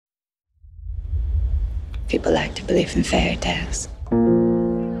People like to believe in fairy tales.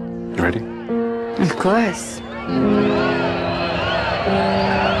 You ready? Of course.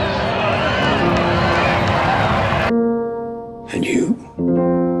 And you?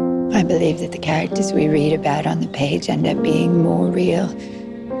 I believe that the characters we read about on the page end up being more real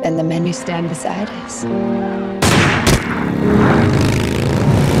than the men who stand beside us.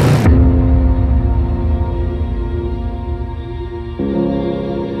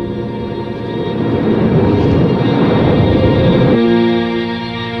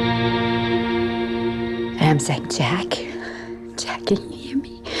 I'm saying, Jack, can you hear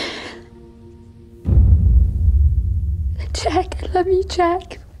me? Jack, I love you,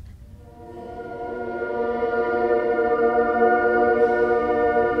 Jack.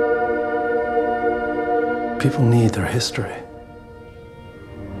 People need their history.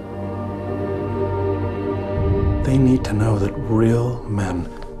 They need to know that real men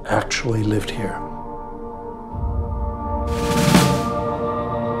actually lived here.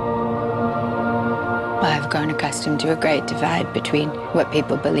 I've grown accustomed to a great divide between what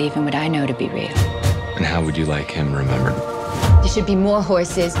people believe and what I know to be real. And how would you like him remembered? There should be more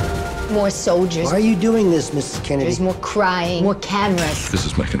horses, more soldiers. Why are you doing this, Mrs. Kennedy? There's more crying, more cameras. This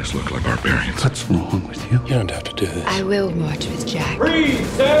is making us look like barbarians. What's wrong with you? You don't have to do this. I will march with Jack. Freeze,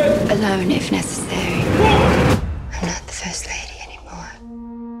 set. Alone if necessary. I'm not the first lady anymore.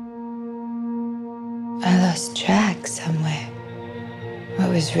 I lost track somewhere. What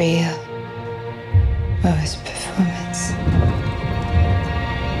was real? What was performance?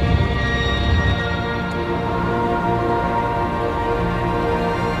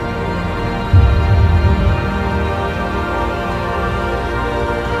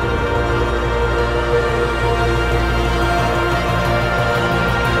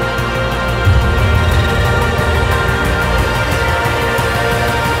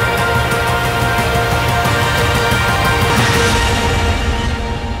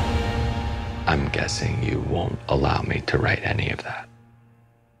 I'm guessing you won't allow me to write any of that.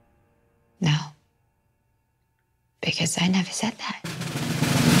 No. Because I never said that.